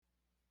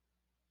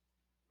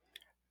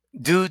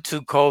Due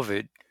to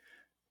COVID,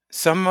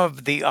 some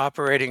of the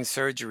operating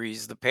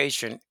surgeries, the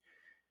patient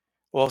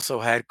also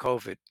had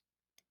COVID.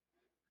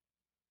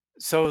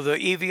 So the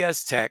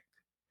EVS tech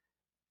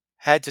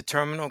had to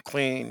terminal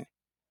clean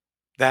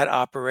that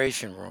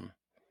operation room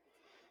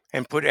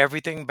and put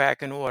everything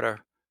back in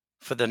order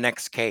for the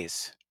next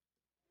case.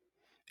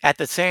 At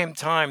the same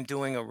time,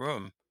 doing a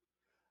room,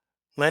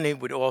 Lenny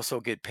would also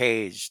get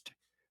paged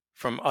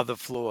from other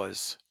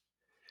floors,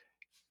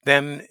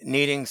 them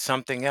needing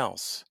something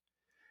else.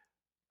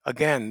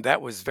 Again,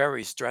 that was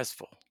very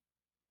stressful.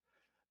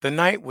 The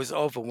night was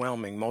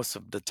overwhelming most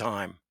of the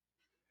time.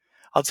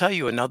 I'll tell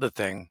you another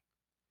thing.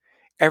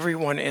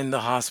 Everyone in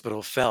the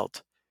hospital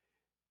felt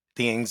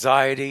the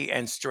anxiety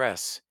and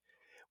stress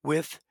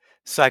with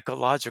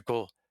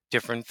psychological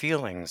different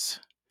feelings.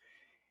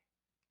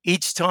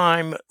 Each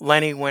time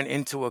Lenny went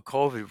into a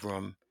COVID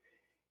room,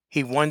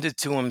 he wondered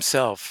to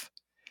himself,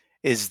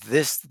 is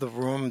this the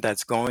room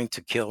that's going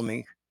to kill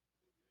me?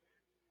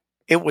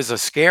 It was a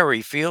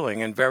scary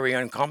feeling and very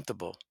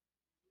uncomfortable.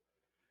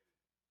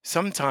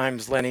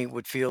 Sometimes Lenny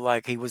would feel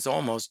like he was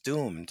almost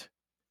doomed.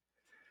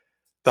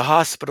 The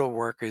hospital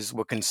workers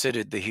were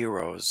considered the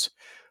heroes,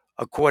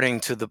 according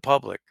to the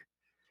public.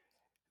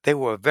 They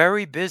were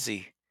very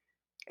busy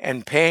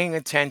and paying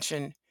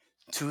attention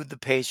to the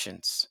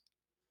patients.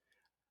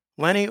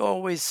 Lenny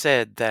always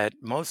said that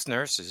most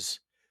nurses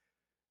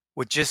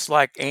were just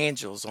like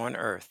angels on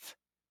earth.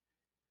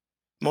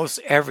 Most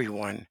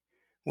everyone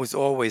was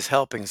always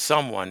helping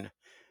someone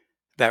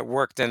that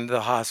worked in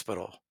the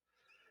hospital.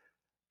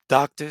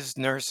 Doctors,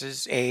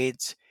 nurses,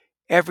 aides,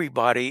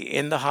 everybody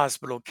in the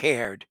hospital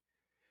cared,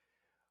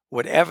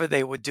 whatever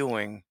they were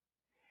doing,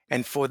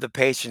 and for the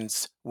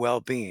patient's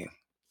well being.